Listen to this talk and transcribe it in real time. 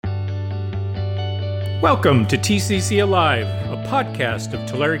Welcome to TCC Alive, a podcast of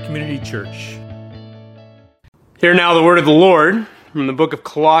Tulare Community Church. Hear now the word of the Lord from the book of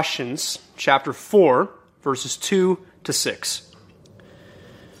Colossians, chapter 4, verses 2 to 6.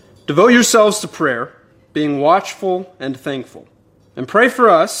 Devote yourselves to prayer, being watchful and thankful. And pray for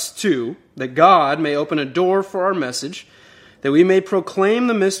us, too, that God may open a door for our message, that we may proclaim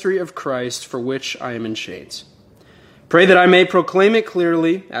the mystery of Christ for which I am in chains. Pray that I may proclaim it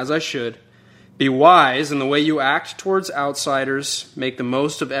clearly, as I should. Be wise in the way you act towards outsiders. Make the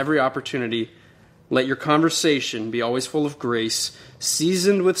most of every opportunity. Let your conversation be always full of grace,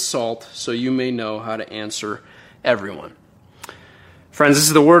 seasoned with salt, so you may know how to answer everyone. Friends, this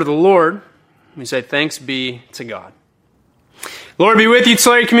is the word of the Lord. We say thanks be to God. Lord be with you,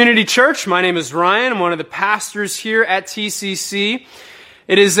 Tulare Community Church. My name is Ryan. I'm one of the pastors here at TCC.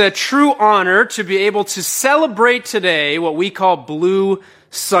 It is a true honor to be able to celebrate today what we call Blue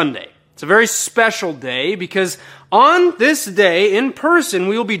Sunday. It's a very special day because on this day, in person,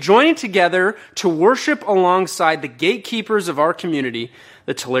 we will be joining together to worship alongside the gatekeepers of our community,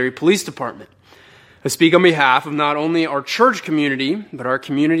 the Tulare Police Department. I speak on behalf of not only our church community, but our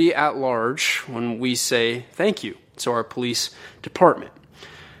community at large when we say thank you to our police department.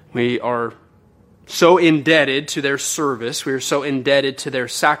 We are so indebted to their service. We are so indebted to their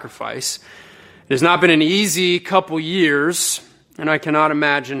sacrifice. It has not been an easy couple years, and I cannot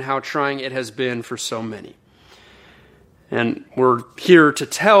imagine how trying it has been for so many. And we're here to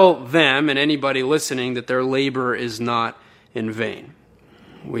tell them and anybody listening that their labor is not in vain.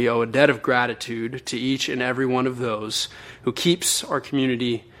 We owe a debt of gratitude to each and every one of those who keeps our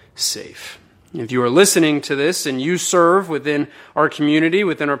community safe. If you are listening to this and you serve within our community,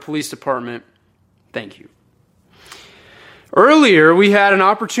 within our police department, thank you. Earlier, we had an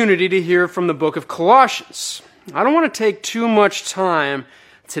opportunity to hear from the book of Colossians. I don't want to take too much time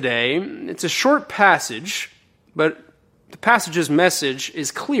today. It's a short passage, but the passage's message is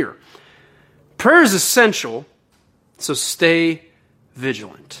clear. Prayer is essential, so stay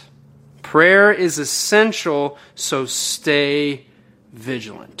vigilant. Prayer is essential, so stay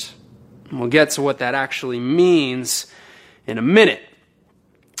vigilant. And we'll get to what that actually means in a minute.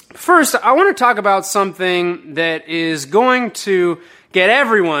 First, I want to talk about something that is going to get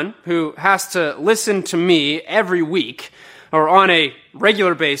everyone who has to listen to me every week or on a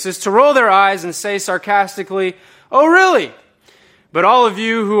regular basis to roll their eyes and say sarcastically, "Oh, really?" But all of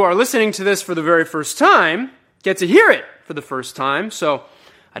you who are listening to this for the very first time get to hear it for the first time, so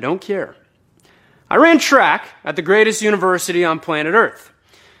I don't care. I ran track at the greatest university on planet Earth.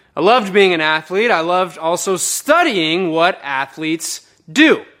 I loved being an athlete. I loved also studying what athletes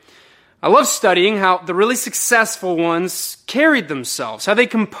do. I love studying how the really successful ones carried themselves, how they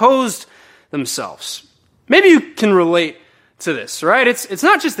composed themselves. Maybe you can relate to this, right? It's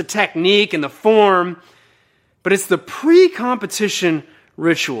not just the technique and the form, but it's the pre-competition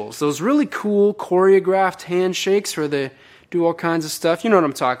rituals, those really cool choreographed handshakes where they do all kinds of stuff. You know what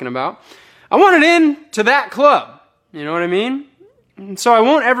I'm talking about. I wanted into that club, you know what I mean? And so I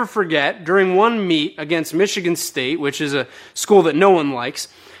won't ever forget, during one meet against Michigan State, which is a school that no one likes,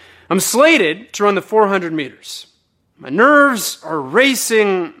 I'm slated to run the 400 meters. My nerves are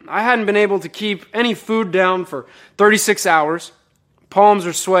racing. I hadn't been able to keep any food down for 36 hours. Palms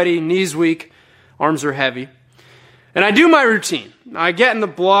are sweaty, knees weak, arms are heavy. And I do my routine. I get in the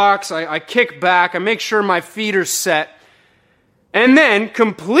blocks, I kick back, I make sure my feet are set. And then,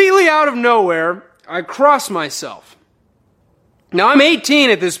 completely out of nowhere, I cross myself. Now, I'm 18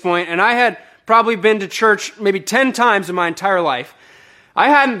 at this point, and I had probably been to church maybe 10 times in my entire life. I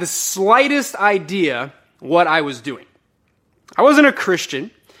hadn't the slightest idea what I was doing. I wasn't a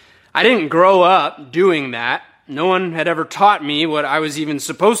Christian. I didn't grow up doing that. No one had ever taught me what I was even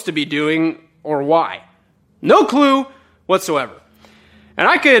supposed to be doing or why. No clue whatsoever. And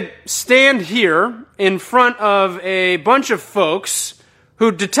I could stand here in front of a bunch of folks who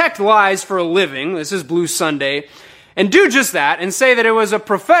detect lies for a living. This is Blue Sunday. And do just that and say that it was a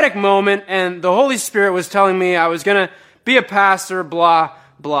prophetic moment and the Holy Spirit was telling me I was going to be a pastor, blah,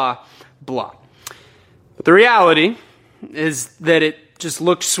 blah, blah. But the reality is that it just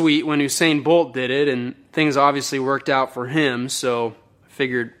looked sweet when Usain Bolt did it, and things obviously worked out for him, so I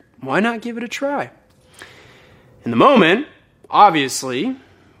figured, why not give it a try? In the moment, obviously,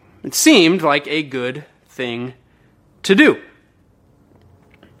 it seemed like a good thing to do.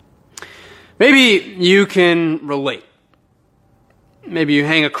 Maybe you can relate. Maybe you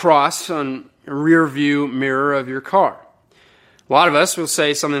hang a cross on a rear view mirror of your car. A lot of us will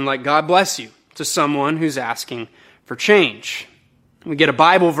say something like, "God bless you," to someone who's asking for change. We get a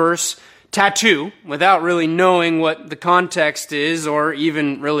Bible verse tattoo without really knowing what the context is or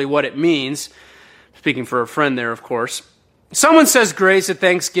even really what it means. Speaking for a friend there, of course. Someone says grace at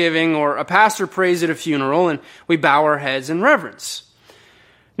Thanksgiving, or a pastor prays at a funeral, and we bow our heads in reverence.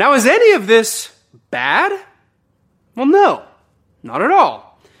 Now, is any of this bad? Well, no, not at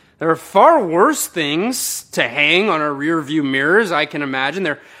all. There are far worse things to hang on our rear view mirrors, I can imagine.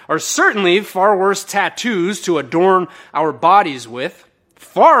 There are certainly far worse tattoos to adorn our bodies with.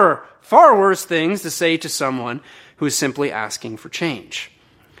 Far worse things to say to someone who is simply asking for change.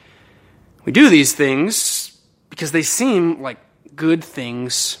 We do these things because they seem like good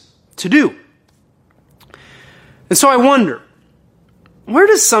things to do. And so I wonder, where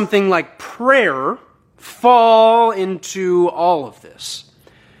does something like prayer fall into all of this?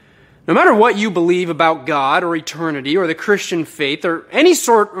 No matter what you believe about God or eternity or the Christian faith or any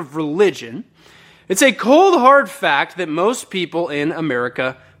sort of religion, it's a cold, hard fact that most people in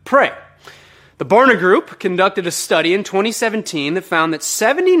America pray. The Barna Group conducted a study in 2017 that found that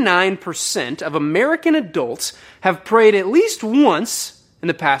 79% of American adults have prayed at least once in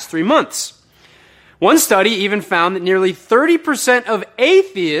the past 3 months. One study even found that nearly 30% of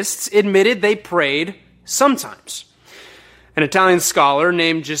atheists admitted they prayed sometimes. An Italian scholar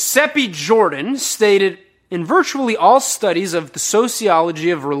named Giuseppe Jordan stated, "In virtually all studies of the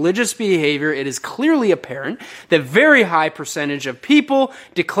sociology of religious behavior, it is clearly apparent that very high percentage of people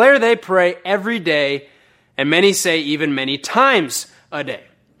declare they pray every day, and many say even many times a day."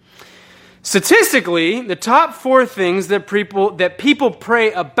 Statistically, the top 4 things that people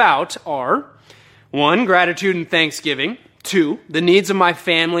pray about are: 1, gratitude and thanksgiving; 2, the needs of my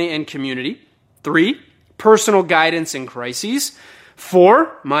family and community; 3, personal guidance in crises;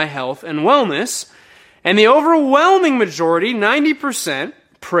 4, my health and wellness; and the overwhelming majority, 90%,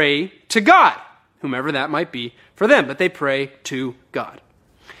 pray to God, whomever that might be for them, but they pray to God.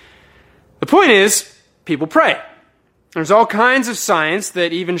 The point is, people pray. There's all kinds of science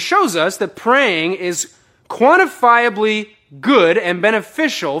that even shows us that praying is quantifiably good and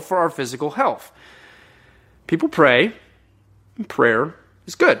beneficial for our physical health. People pray, and prayer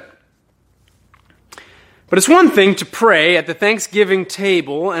is good. But it's one thing to pray at the Thanksgiving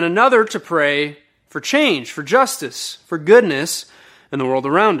table and another to pray for change, for justice, for goodness in the world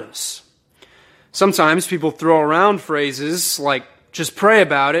around us. Sometimes people throw around phrases like, just pray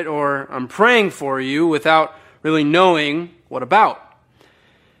about it, or I'm praying for you, without really knowing what about.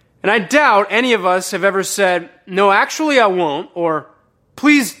 And I doubt any of us have ever said, no, actually I won't, or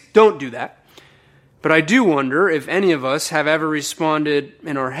please don't do that. But I do wonder if any of us have ever responded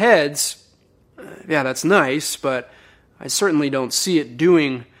in our heads, yeah, that's nice, but I certainly don't see it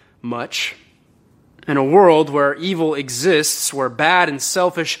doing much. In a world where evil exists, where bad and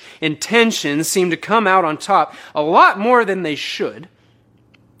selfish intentions seem to come out on top a lot more than they should,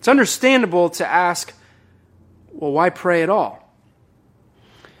 it's understandable to ask, well, why pray at all?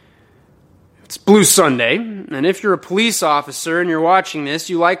 It's Blue Sunday, and if you're a police officer and you're watching this,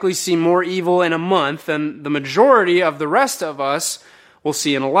 you likely see more evil in a month than the majority of the rest of us will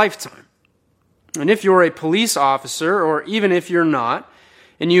see in a lifetime. And if you're a police officer, or even if you're not,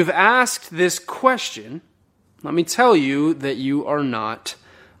 and you've asked this question, let me tell you that you are not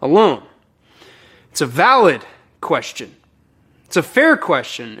alone. It's a valid question. It's a fair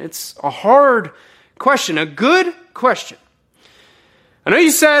question. It's a hard question, a good question. I know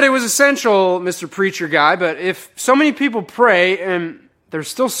you said it was essential, Mr. Preacher Guy, but if so many people pray and there's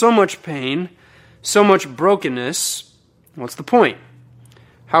still so much pain, so much brokenness, what's the point?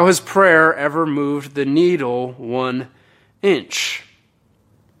 How has prayer ever moved the needle 1 inch?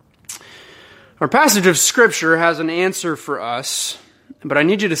 Our passage of Scripture has an answer for us, but I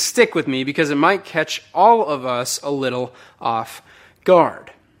need you to stick with me because it might catch all of us a little off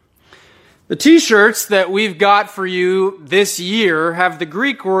guard. The t-shirts that we've got for you this year have the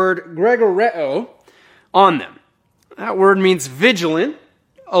Greek word gregoreo on them. That word means vigilant,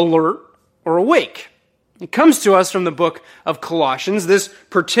 alert, or awake. It comes to us from the book of Colossians, this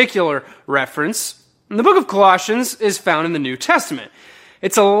particular reference. And the book of Colossians is found in the New Testament.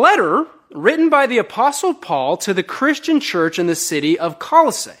 It's a letter written by the Apostle Paul to the Christian church in the city of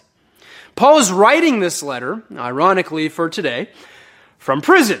Colossae. Paul is writing this letter, ironically for today, from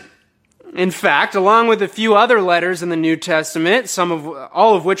prison. In fact, along with a few other letters in the New Testament,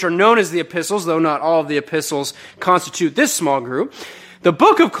 all of which are known as the epistles, though not all of the epistles constitute this small group, the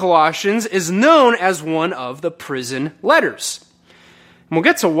book of Colossians is known as one of the prison letters. And we'll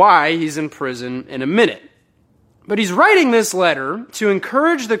get to why he's in prison in a minute. But he's writing this letter to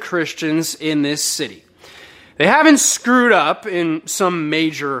encourage the Christians in this city. They haven't screwed up in some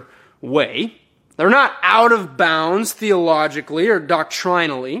major way. They're not out of bounds theologically or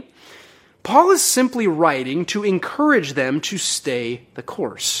doctrinally. Paul is simply writing to encourage them to stay the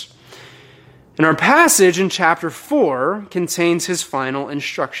course. And our passage in chapter 4 contains his final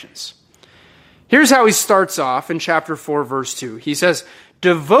instructions. Here's how he starts off in chapter 4, verse 2. He says,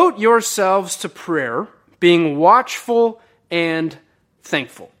 "Devote yourselves to prayer, being watchful and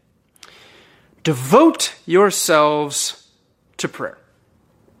thankful." Devote yourselves to prayer.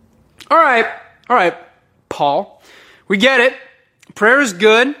 All right, Paul. We get it. Prayer is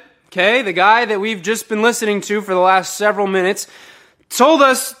good. Okay, the guy that we've just been listening to for the last several minutes told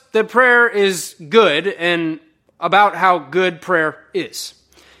us that prayer is good and about how good prayer is.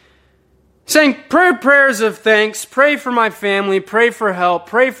 Saying, pray prayers of thanks, pray for my family, pray for help,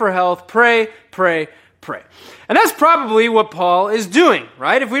 pray for health, pray. And that's probably what Paul is doing,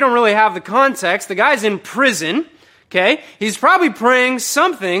 right? If we don't really have the context, the guy's in prison, okay? He's probably praying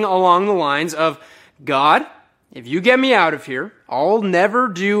something along the lines of, God, if you get me out of here, I'll never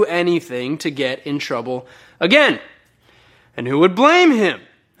do anything to get in trouble again. And who would blame him?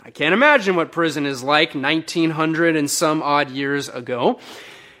 I can't imagine what prison is like 1900 and some odd years ago.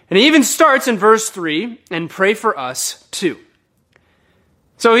 And he even starts in verse 3, and pray for us too.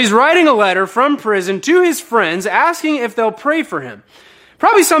 So he's writing a letter from prison to his friends, asking if they'll pray for him.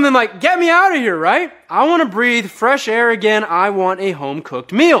 Probably something like, get me out of here, right? I want to breathe fresh air again. I want a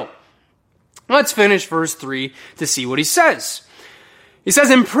home-cooked meal. Let's finish verse 3 to see what he says. He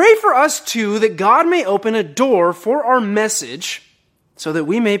says, and pray for us too, that God may open a door for our message, so that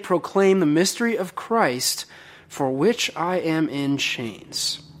we may proclaim the mystery of Christ, for which I am in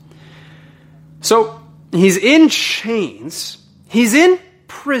chains. So, he's in chains, he's in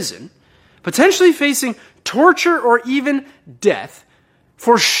prison, potentially facing torture or even death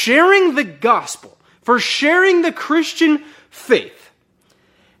for sharing the gospel, for sharing the Christian faith.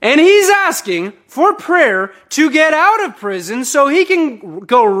 And he's asking for prayer to get out of prison so he can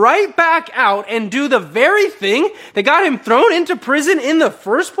go right back out and do the very thing that got him thrown into prison in the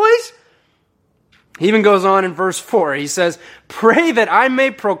first place? He even goes on in verse 4. He says, pray that I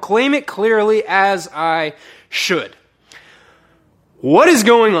may proclaim it clearly as I should. What is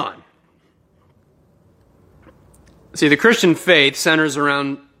going on? See, the Christian faith centers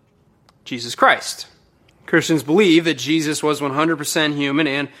around Jesus Christ. Christians believe that Jesus was 100% human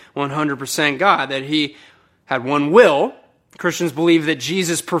and 100% God, that he had one will. Christians believe that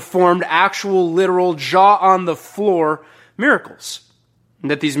Jesus performed actual, literal, jaw-on-the-floor miracles, and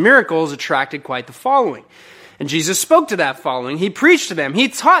that these miracles attracted quite the following. And Jesus spoke to that following. He preached to them. He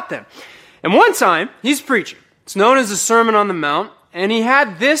taught them. And one time, he's preaching. It's known as the Sermon on the Mount, and he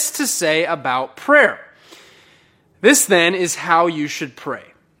had this to say about prayer. This, then, is how you should pray.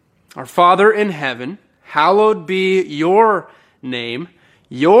 Our Father in heaven, hallowed be your name.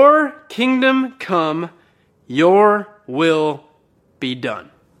 Your kingdom come. Your will be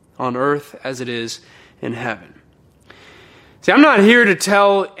done on earth as it is in heaven. See, I'm not here to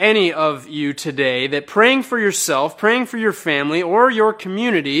tell any of you today that praying for yourself, praying for your family, or your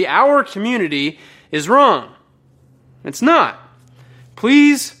community, our community, is wrong. It's not.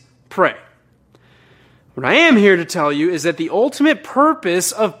 Please pray. What I am here to tell you is that the ultimate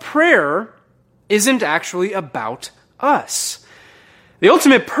purpose of prayer isn't actually about us. The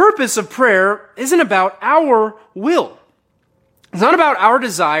ultimate purpose of prayer isn't about our will. It's not about our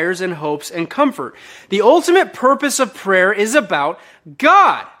desires and hopes and comfort. The ultimate purpose of prayer is about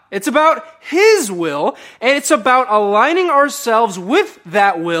God. It's about His will, and it's about aligning ourselves with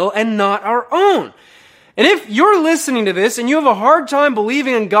that will and not our own. And if you're listening to this and you have a hard time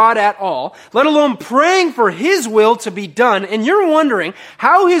believing in God at all, let alone praying for His will to be done, and you're wondering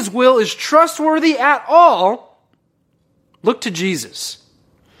how His will is trustworthy at all, look to Jesus.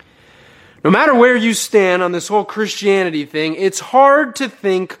 No matter where you stand on this whole Christianity thing, it's hard to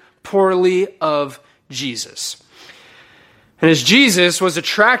think poorly of Jesus. And as Jesus was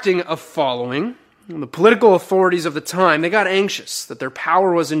attracting a following, the political authorities of the time, they got anxious that their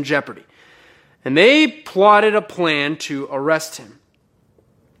power was in jeopardy. And they plotted a plan to arrest him.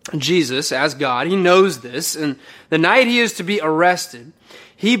 Jesus, as God, he knows this, and the night he is to be arrested,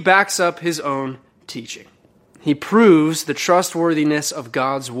 he backs up his own teaching. He proves the trustworthiness of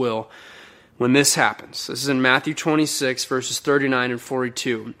God's will when this happens. This is in Matthew 26, verses 39 and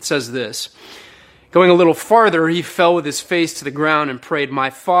 42. It says this, going a little farther, he fell with his face to the ground and prayed,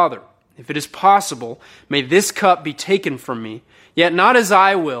 "My Father, if it is possible, may this cup be taken from me, yet not as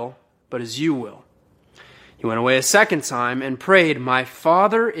I will, but as you will." He went away a second time and prayed, "My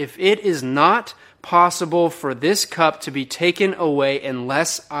Father, if it is not possible for this cup to be taken away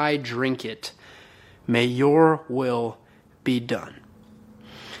unless I drink it, may your will be done."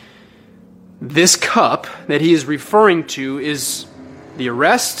 This cup that he is referring to is the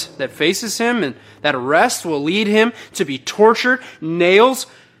arrest that faces him, and that arrest will lead him to be tortured, nails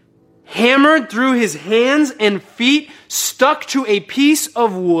hammered through his hands and feet, stuck to a piece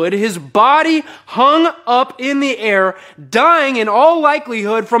of wood, his body hung up in the air, dying in all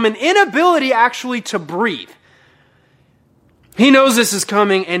likelihood from an inability actually to breathe. He knows this is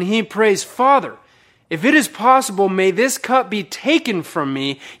coming, and he prays, "Father, if it is possible, may this cup be taken from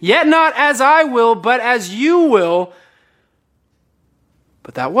me, yet not as I will, but as you will."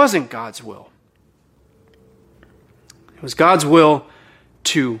 But that wasn't God's will. It was God's will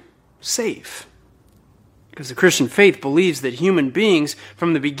to save. Because the Christian faith believes that human beings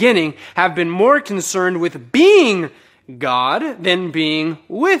from the beginning have been more concerned with being God than being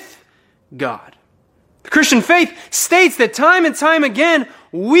with God. The Christian faith states that time and time again,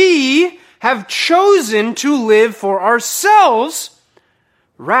 we have chosen to live for ourselves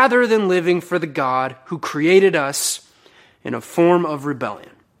rather than living for the God who created us in a form of rebellion.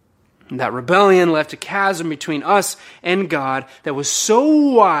 And that rebellion left a chasm between us and God that was so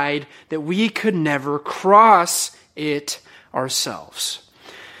wide that we could never cross it ourselves.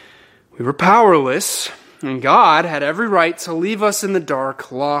 We were powerless, and God had every right to leave us in the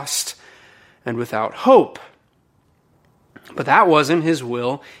dark, lost, and without hope. But that wasn't his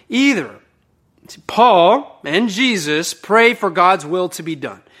will either. Paul and Jesus pray for God's will to be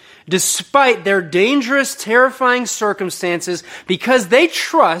done, despite their dangerous, terrifying circumstances, because they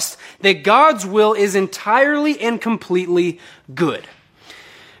trust that God's will is entirely and completely good.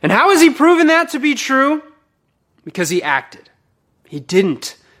 And how has he proven that to be true? Because he acted. He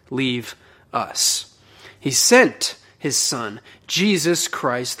didn't leave us. He sent his Son, Jesus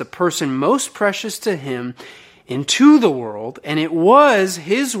Christ, the person most precious to him, into the world, and it was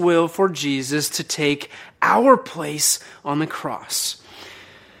his will for Jesus to take our place on the cross.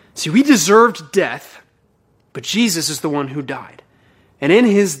 See, we deserved death, but Jesus is the one who died. And in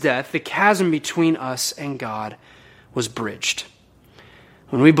his death, the chasm between us and God was bridged.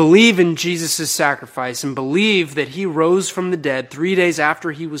 When we believe in Jesus' sacrifice and believe that he rose from the dead 3 days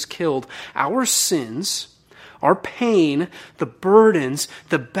after he was killed, our sins, our pain, the burdens,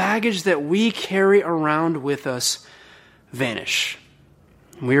 the baggage that we carry around with us vanish.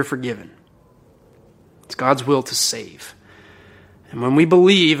 We are forgiven. It's God's will to save. And when we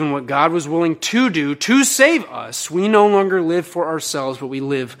believe in what God was willing to do to save us, we no longer live for ourselves, but we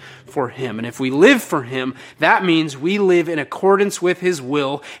live for him. And if we live for him, that means we live in accordance with his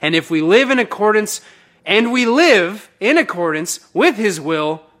will. And if we live in accordance, and we live in accordance with his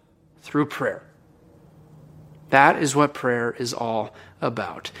will through prayer. That is what prayer is all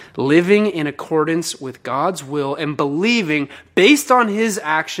about. Living in accordance with God's will and believing based on his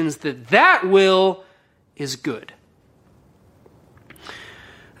actions that that will is good.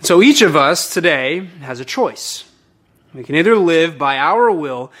 So each of us today has a choice. We can either live by our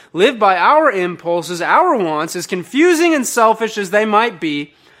will, live by our impulses, our wants, as confusing and selfish as they might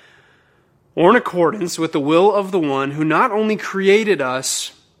be, or in accordance with the will of the one who not only created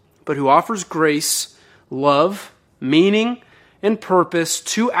us, but who offers grace, love, meaning, and purpose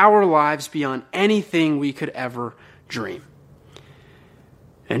to our lives beyond anything we could ever dream.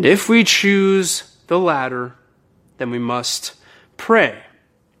 And if we choose the latter, then we must pray.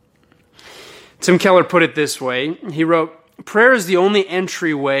 Tim Keller put it this way. He wrote, "Prayer is the only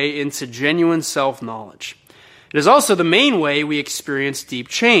entryway into genuine self-knowledge. It is also the main way we experience deep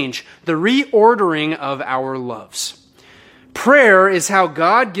change, the reordering of our loves. Prayer is how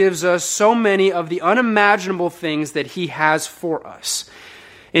God gives us so many of the unimaginable things that he has for us.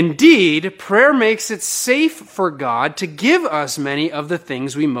 Indeed, prayer makes it safe for God to give us many of the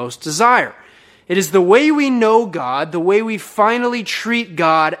things we most desire. It is the way we know God, the way we finally treat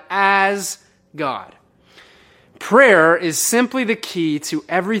God as God. Prayer is simply the key to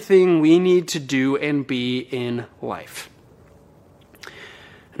everything we need to do and be in life."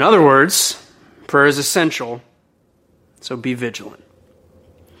 In other words, prayer is essential. So be vigilant.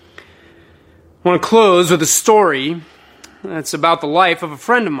 I want to close with a story that's about the life of a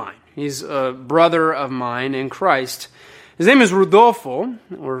friend of mine. He's a brother of mine in Christ. His name is Rudolfo,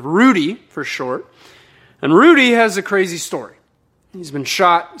 or Rudy for short. And Rudy has a crazy story. He's been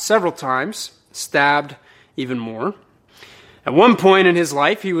shot several times, stabbed even more. At one point in his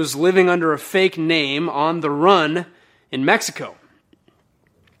life, he was living under a fake name on the run in Mexico.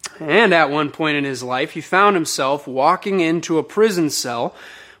 And at one point in his life, he found himself walking into a prison cell,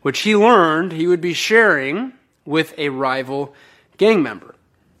 which he learned he would be sharing with a rival gang member.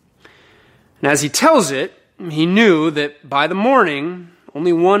 And as he tells it, he knew that by the morning,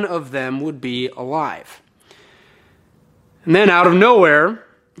 only one of them would be alive. And then out of nowhere,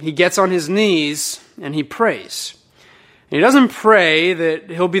 he gets on his knees and he prays. And he doesn't pray that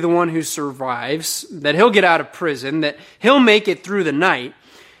he'll be the one who survives, that he'll get out of prison, that he'll make it through the night.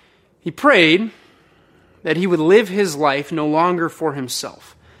 He prayed that he would live his life no longer for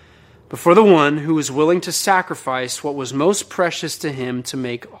himself, but for the one who was willing to sacrifice what was most precious to him to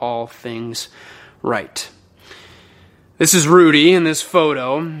make all things right. This is Rudy in this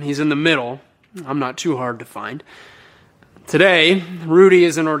photo. He's in the middle. I'm not too hard to find. Today, Rudy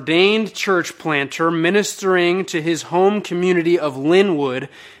is an ordained church planter ministering to his home community of Linwood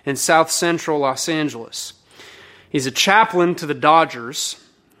in south central Los Angeles. He's a chaplain to the Dodgers.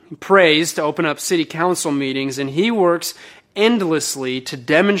 He prays to open up city council meetings, and he works endlessly to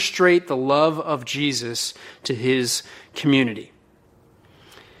demonstrate the love of Jesus to his community.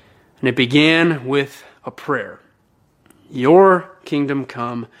 And it began with a prayer. Your kingdom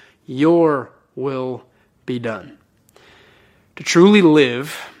come, your will be done. To truly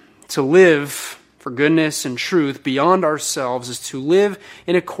live, to live for goodness and truth beyond ourselves, is to live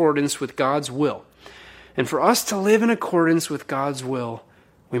in accordance with God's will. And for us to live in accordance with God's will,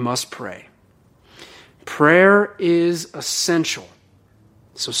 we must pray. Prayer is essential,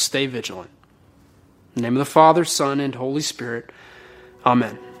 so stay vigilant. In the name of the Father, Son, and Holy Spirit,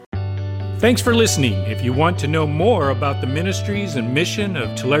 Amen. Thanks for listening. If you want to know more about the ministries and mission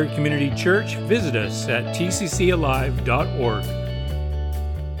of Tulare Community Church, visit us at tccalive.org.